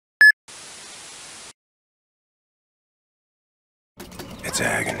it's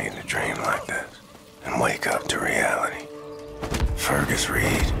agony to dream like this and wake up to reality. Fergus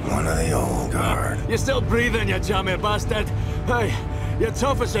Reed, one of the old guard. You're still breathing, you jammy bastard. Hey, you're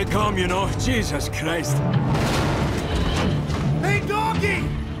tough as they come, you know. Jesus Christ. Hey, doggy!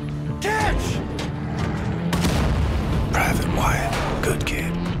 Catch! Private Wyatt, good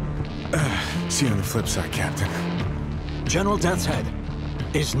kid. See you on the flip side, Captain. General Death's Head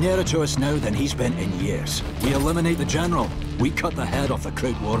is nearer to us now than he's been in years. We eliminate the General. We cut the head off the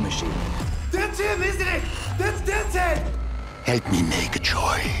Kraut war machine. That's him, isn't it? That's Death's Head! Help me make a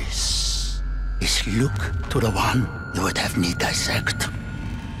choice. Is look to the one you would have me dissect.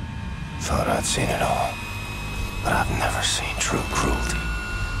 Thought I'd seen it all, but I've never seen true cruelty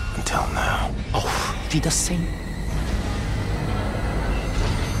until now. Auf Wiedersehen.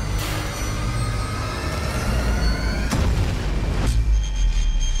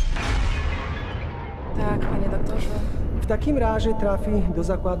 Tak, panie doktorze. W takim razie trafi do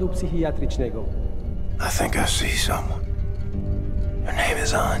zakładu psychiatrycznego. I think I see someone. Her name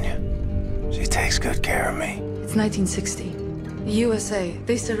is Anya. She takes good care of me. It's 1960. The USA,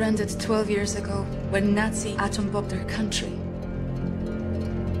 they surrendered 12 years ago when Nazi atom bombed their country.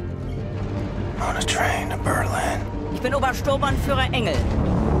 On a train to Berlin. Ich bin Obersturmbannführer Engel.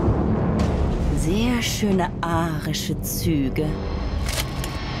 Sehr schöne arische Züge.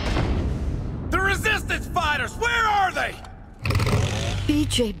 The resistance fighters, where are they?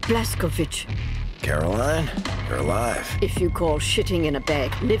 BJ Blazkowicz. Caroline, you're alive. If you call shitting in a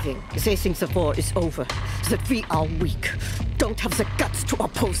bag living, they think the war is over, that we are weak, don't have the guts to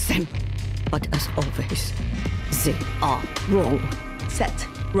oppose them. But as always, they are wrong. Seth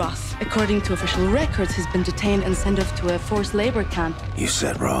Roth, according to official records, has been detained and sent off to a forced labor camp. You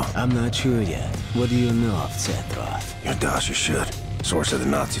said Roth. I'm not sure yet. What do you know of Seth Roth? Your Dasha should. Source of the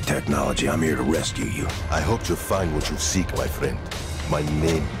Nazi technology, I'm here to rescue you. I hope you find what you seek, my friend. My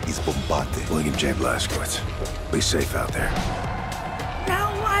name is Bombate. William J. Blazkowicz. Be safe out there. No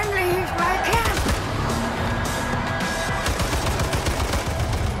one leaves my camp!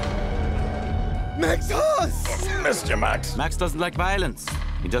 Max Haas! Mr. Max. Max doesn't like violence.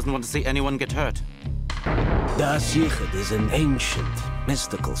 He doesn't want to see anyone get hurt. Das Yichud is an ancient,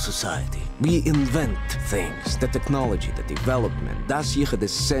 mystical society. We invent things, the technology, the development. Das Yichud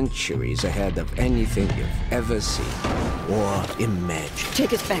is centuries ahead of anything you've ever seen or imagined.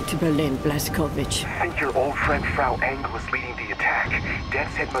 Take us back to Berlin, Blazkowicz. I think your old friend Frau Engel is leading the attack.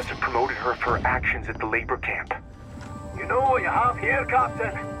 Death's Head must have promoted her for her actions at the labor camp. You know what you have here,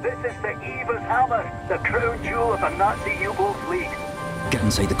 Captain? This is the Eva's Hammer, the crown jewel of the Nazi U-boat fleet. Get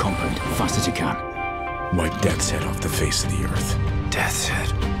inside the compound, fast as you can. Wipe Death's Head off the face of the earth. Death's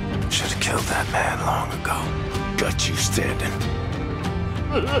Head. Should have killed that man long ago. Got you standing.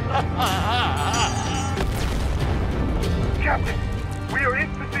 Captain, we are in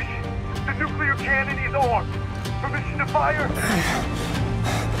position. The nuclear cannon is armed. Permission to fire?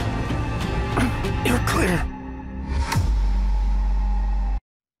 You're clear.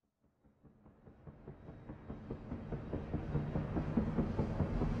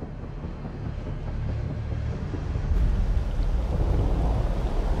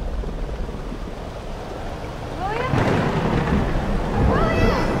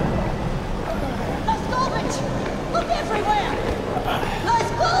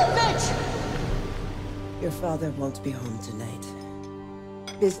 Your father won't be home tonight.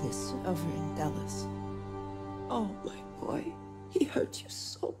 Business over in Dallas. Oh, my boy. He hurt you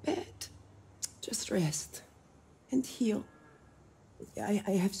so bad. Just rest and heal.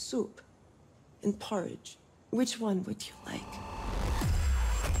 I have soup and porridge. Which one would you like?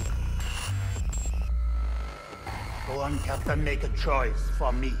 Go on, Captain, make a choice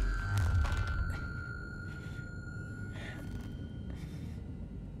for me.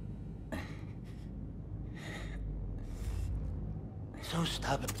 So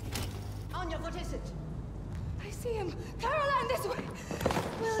stubborn. Anya, what is it? I see him. Caroline, this way.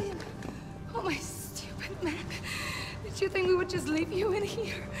 William. Oh, my stupid man. Did you think we would just leave you in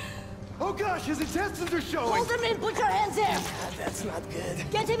here? Oh gosh, his intestines are showing! Hold him in, put your hands there! That's not good.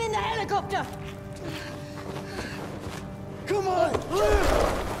 Get him in the helicopter! Come on!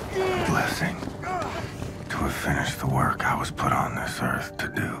 Blessing. To have finished the work I was put on this earth to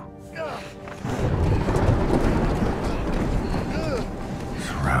do.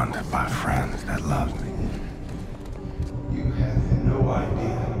 Surrounded by friends that love me. You have no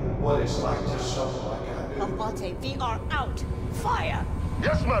idea what it's like to suffer like I do. Abate, we are out! Fire!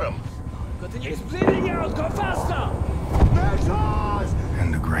 Yes, madam! He's bleeding out! Go faster!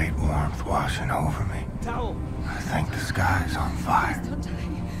 And the great warmth washing over me. Towel! I think the sky's on fire. Don't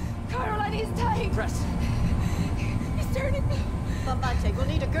die. Caroline, he's dying. Press. He's turning blue. Bombante, we'll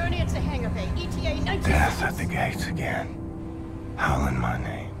need a gurney at the hangar bay. ETA 19 Death at the gates again. Howling my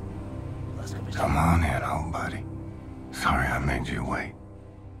name. Come on in, old buddy. Sorry I made you wait.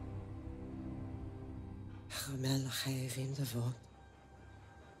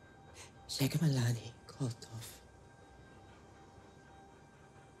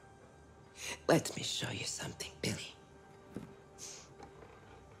 Let me show you something, Billy.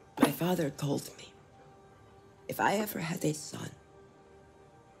 My father told me if I ever had a son,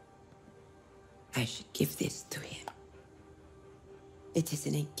 I should give this to him. It is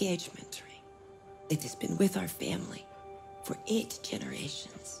an engagement ring. It has been with our family for 8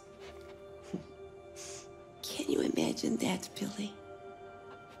 generations. Can you imagine that, Billy?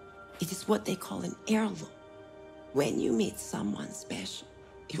 It is what they call an heirloom. When you meet someone special,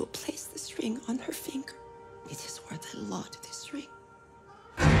 you will place this ring on her finger. It is worth a lot, this ring.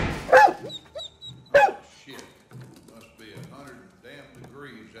 Shit. Must be 100 damn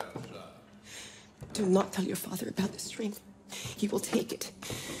degrees outside. Do not tell your father about this ring. He will take it.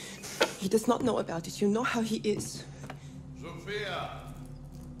 He does not know about it. You know how he is. Sophia!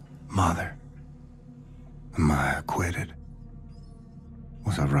 Mother, am I acquitted?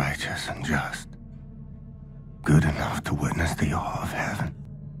 Was I righteous and just? Good enough to witness the awe of heaven?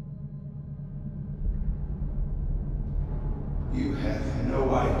 You have no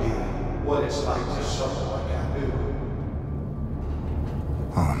idea what it's like to suffer like I do.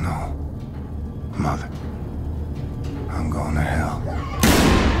 Oh no. Mother, I'm going to hell.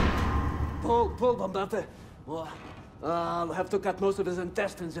 Pull, Bombante. I'll have to cut most of his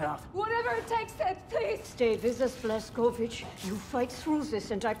intestines out. Whatever it takes, Ted, please. Stay with us, Blazkowicz. You fight through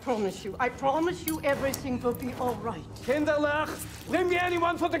this, and I promise you everything will be all right. Kinderlach, bring me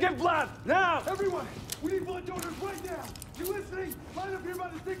anyone for to give blood, now! Everyone, we need blood donors right now. You listening? Line up here by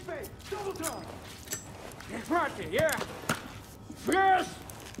the sick bay. Double time. Marty, yeah. First,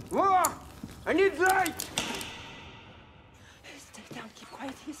 I need light. Stay down, keep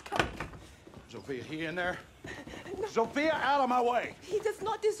quiet, he's coming. Sophia, he in there? No. Sophia, out of my way! He does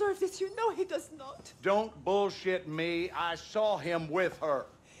not deserve this, you know he does not. Don't bullshit me. I saw him with her.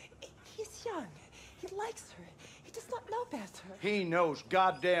 He's young. He likes her. He does not know better. He knows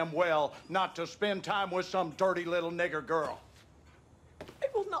goddamn well not to spend time with some dirty little nigger girl. I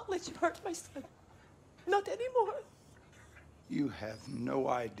will not let you hurt my son. Not anymore. You have no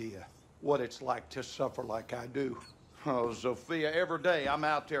idea what it's like to suffer like I do. Oh, Sophia, every day I'm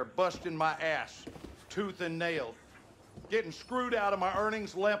out there busting my ass, tooth and nail, getting screwed out of my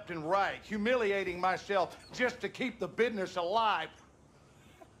earnings left and right, humiliating myself just to keep the business alive.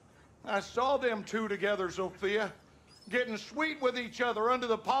 I saw them two together, Sophia, getting sweet with each other under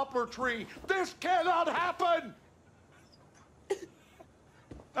the poplar tree. This cannot happen!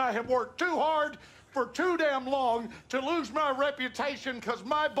 I have worked too hard for too damn long to lose my reputation because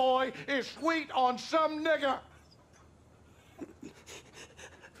my boy is sweet on some nigger.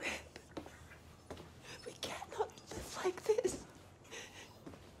 We cannot live like this.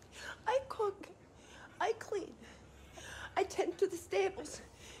 I cook, I clean, I tend to the stables,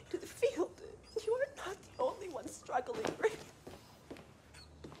 to the field. You are not the only one struggling, Rick.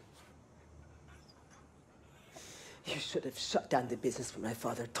 You should have shut down the business when my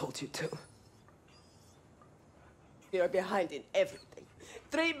father told you to. You're behind in everything.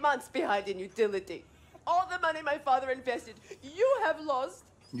 3 months behind in utility. All the money my father invested, you have lost.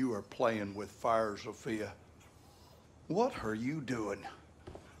 You are playing with fire, Sophia. What are you doing?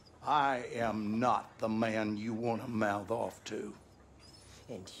 I am not the man you want to mouth off to.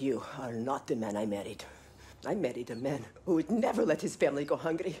 And you are not the man I married. I married a man who would never let his family go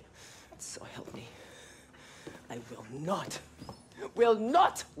hungry. So help me. I will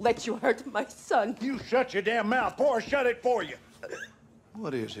not let you hurt my son. You shut your damn mouth, or shut it for you.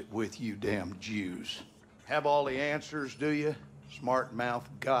 What is it with you damn Jews? Have all the answers, do you? Smart mouth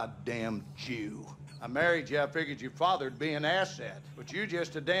goddamn Jew. I married you, I figured your father'd be an asset. But you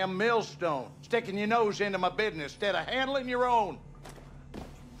just a damn millstone, sticking your nose into my business instead of handling your own.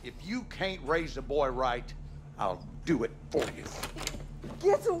 If you can't raise a boy right, I'll do it for you.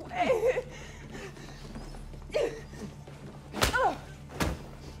 Get away!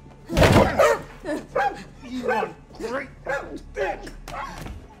 You are great bitch!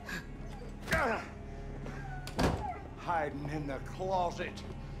 Hiding in the closet.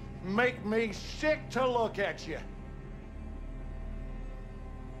 Make me sick to look at you.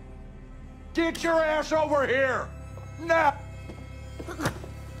 Get your ass over here! Now!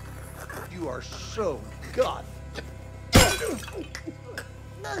 You are so god.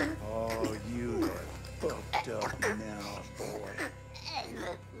 Oh, you are fucked up now, boy.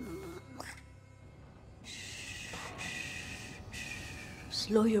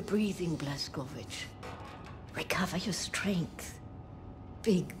 Slow your breathing, Blazkowicz. Recover your strength.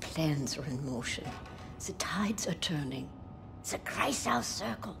 Big plans are in motion. The tides are turning. The Kreisau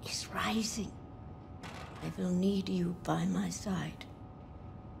circle is rising. I will need you by my side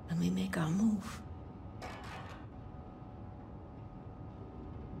when we make our move.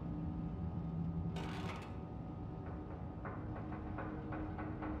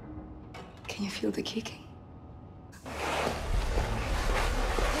 Can you feel the kicking?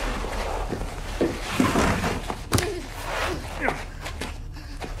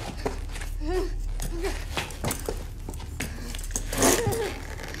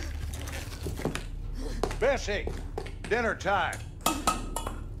 Bessie, dinner time.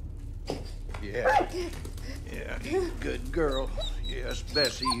 Yeah, you good girl. Yes,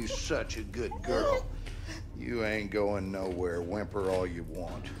 Bessie, you such a good girl. You ain't going nowhere. Whimper all you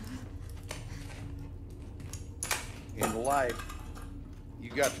want. In life, you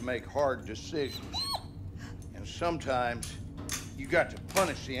got to make hard decisions. And sometimes, you got to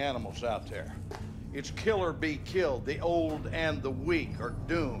punish the animals out there. It's kill or be killed. The old and the weak are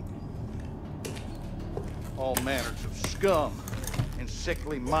doomed. All manners of scum and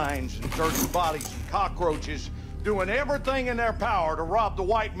sickly minds and dirty bodies and cockroaches doing everything in their power to rob the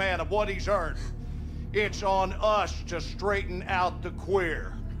white man of what he's earned. It's on us to straighten out the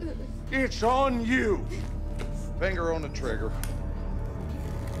queer. It's on you. Finger on the trigger.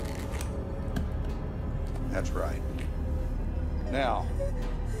 That's right. Now,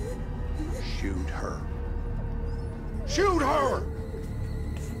 shoot her. Shoot her!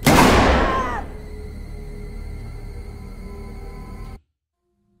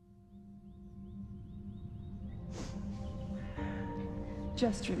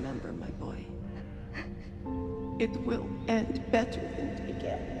 Just remember, my boy. It will end better than it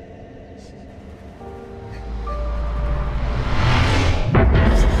began.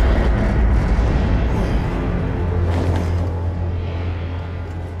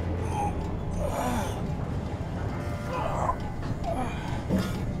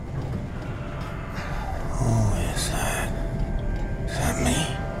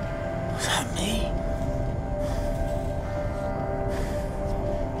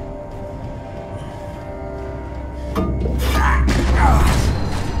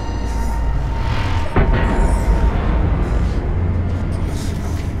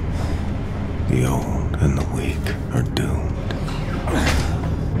 The old and the weak are doomed.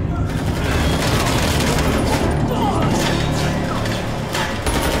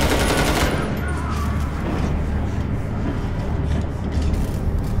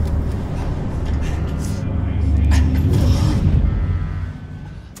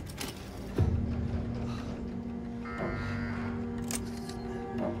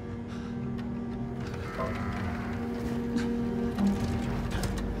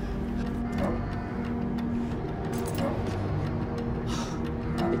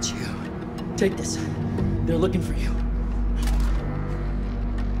 It's you. Take this. They're looking for you.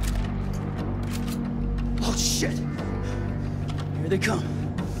 Oh, shit! Here they come.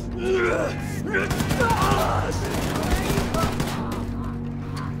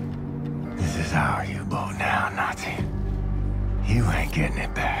 This is our U-boat now, Nazi. You ain't getting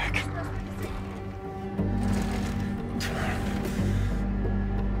it back.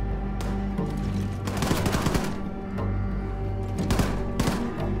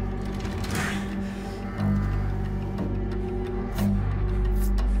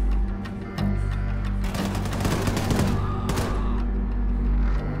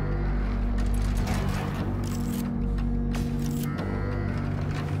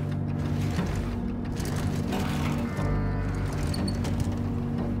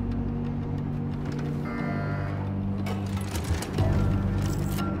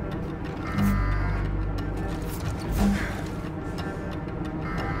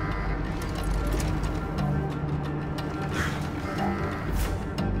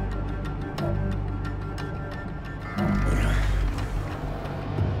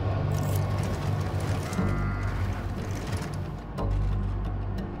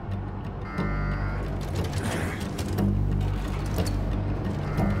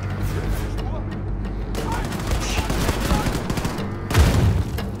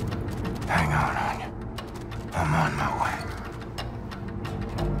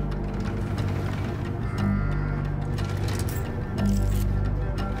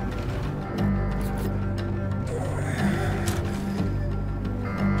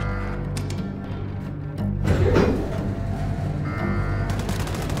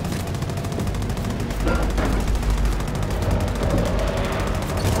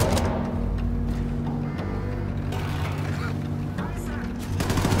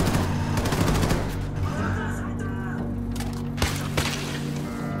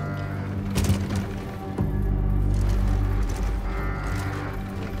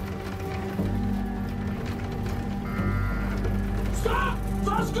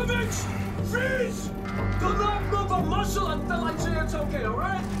 Freeze! Freeze! Do not move a muscle until I say it's okay,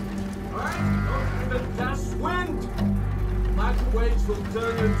 alright? Alright? Don't even cast wind. Microwaves will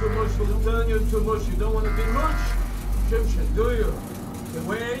turn you into mush, will turn you into mush. You don't want to be mush, Jimshin, do you? Okay,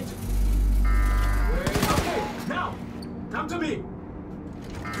 wait. Wait. Okay, now, come to me.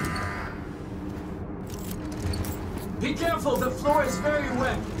 Be careful, the floor is very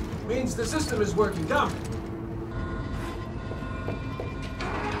wet. Means the system is working. Come.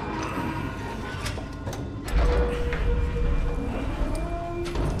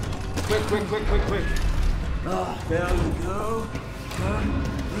 Quick. Ah, there you go.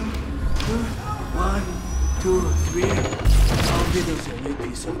 1, 2, 3. I'll give us a new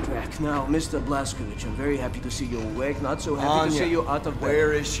piece of crack. Now, Mr. Blazkowicz, I'm very happy to see you awake. Not so happy to see you out of bed.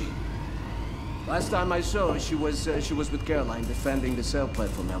 Where is she? Last time I saw her, she was with Caroline defending the cell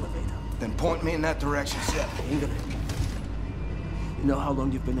platform elevator. Then point me in that direction, Seth. Ingrid, you know how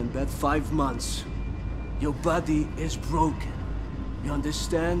long you've been in bed? 5 months. Your body is broken. You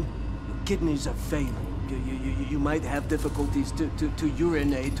understand? Your kidneys are failing. You might have difficulties to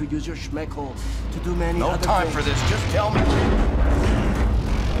urinate, to use your schmeckel, to do many other things. No time for this, just tell me.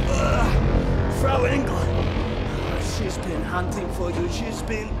 Frau Engel, she's been hunting for you. She's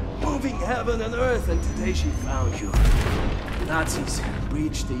been moving heaven and earth, and today she found you. Nazis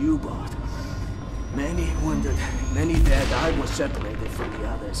breached the U-boat. Many wounded, many dead. I was separated from the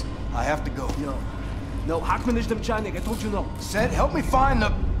others. I have to go. No, Hackman is the mechanic. I told you no. Seth, help me find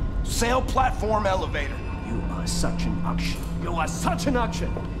the sail platform elevator. You are such an action. You are such an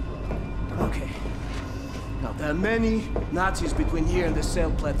action. Okay. Now, there are many Nazis between here and the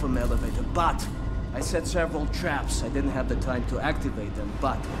sail platform elevator, but I set several traps. I didn't have the time to activate them,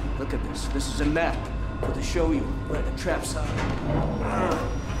 but look at this. This is a map to show you where the traps are.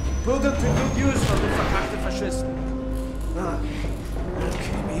 Prudent to good use for the verkackte Faschisten.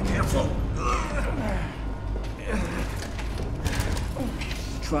 Okay, be careful.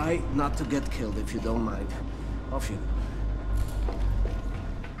 Try not to get killed if you don't mind. Off you.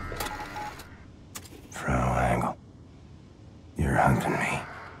 Frau Engel, you're hunting me.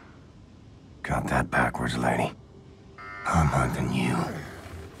 Got that backwards, lady. I'm hunting you.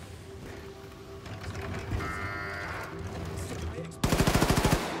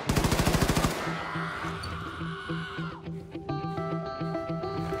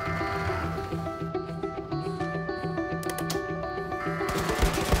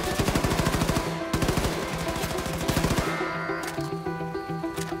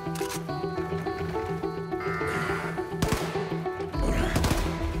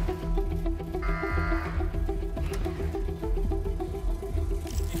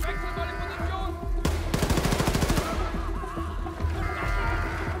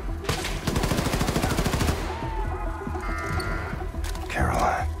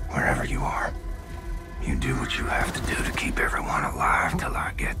 Caroline, wherever you are, you do what you have to do to keep everyone alive till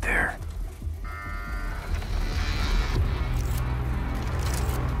I get there.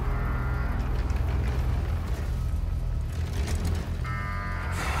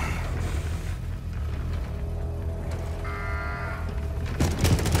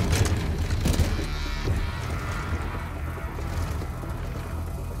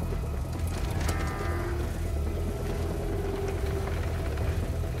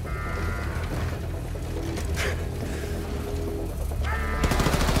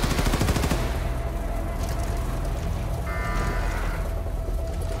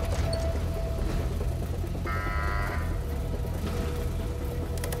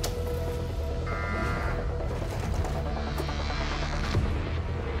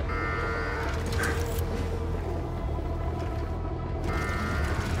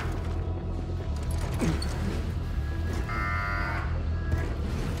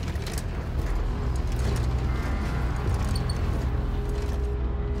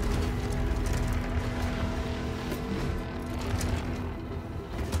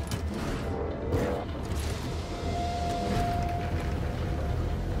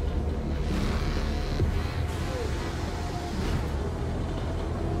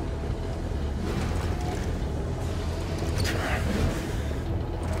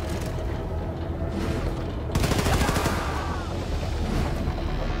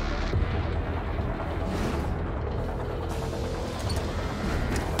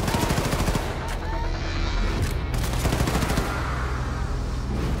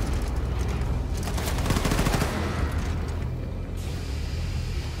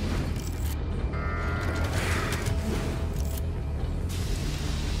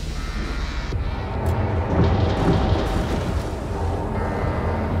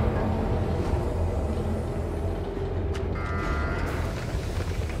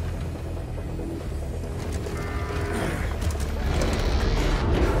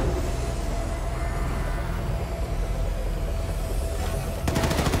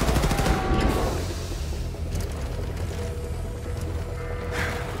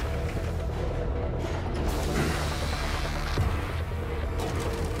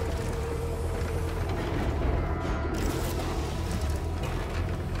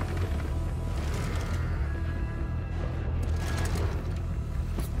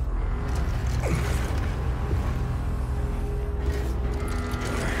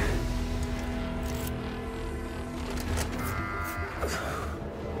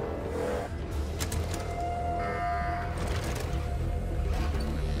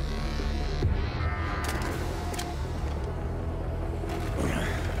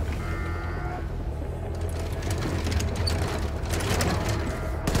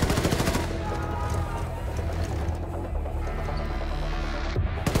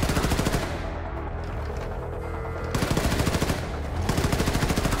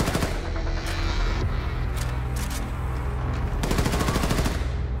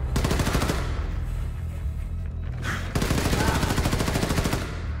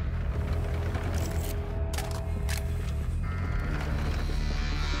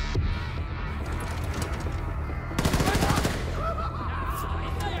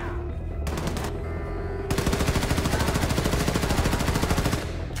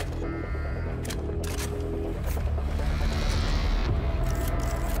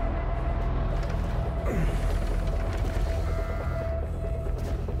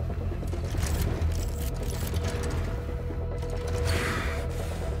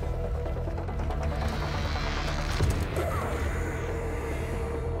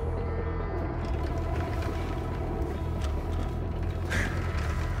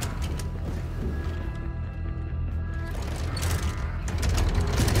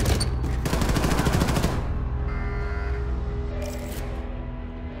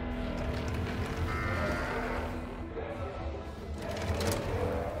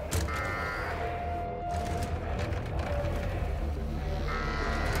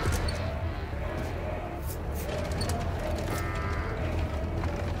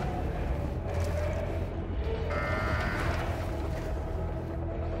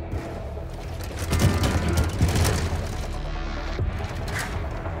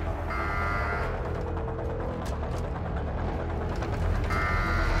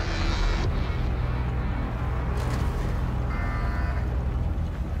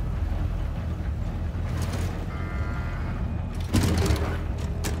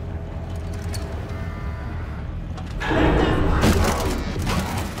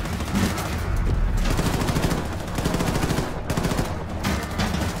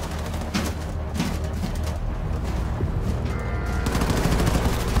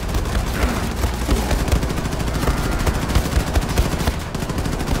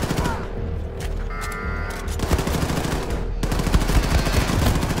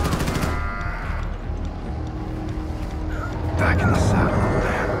 back in the saddle, old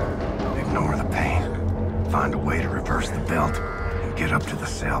man. Ignore the pain. Find a way to reverse the belt and get up to the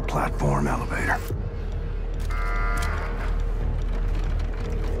sail platform elevator.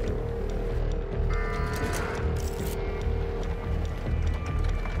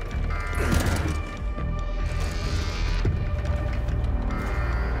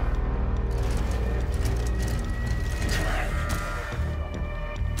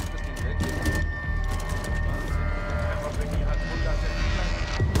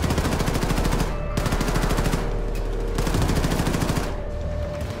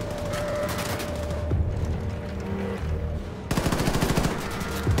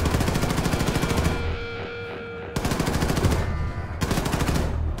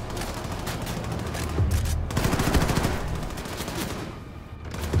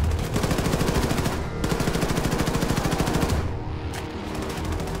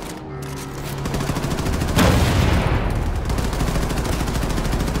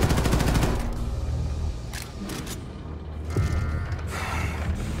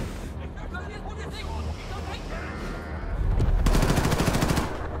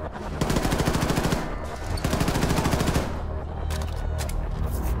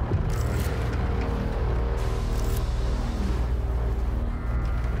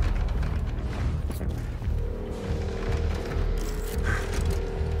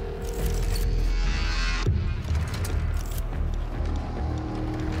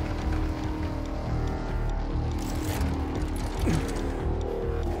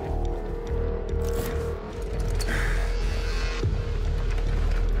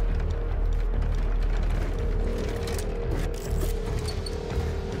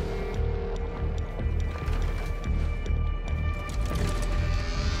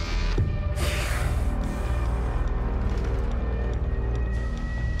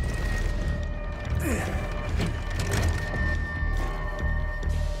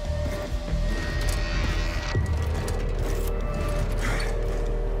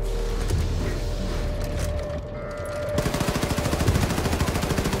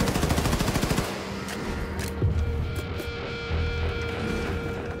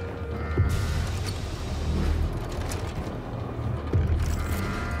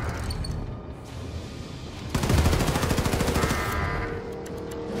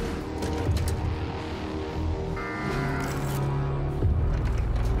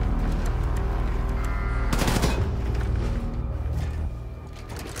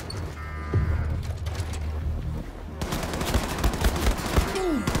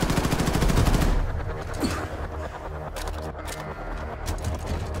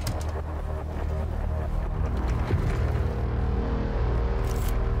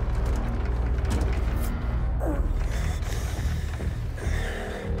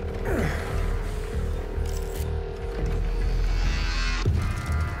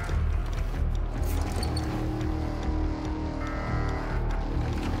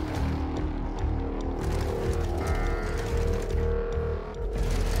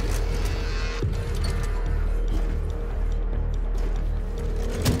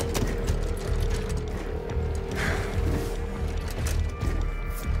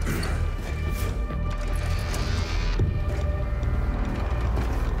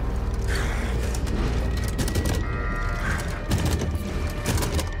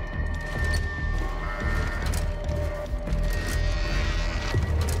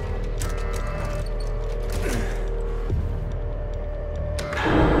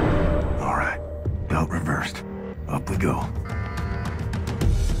 Up we go.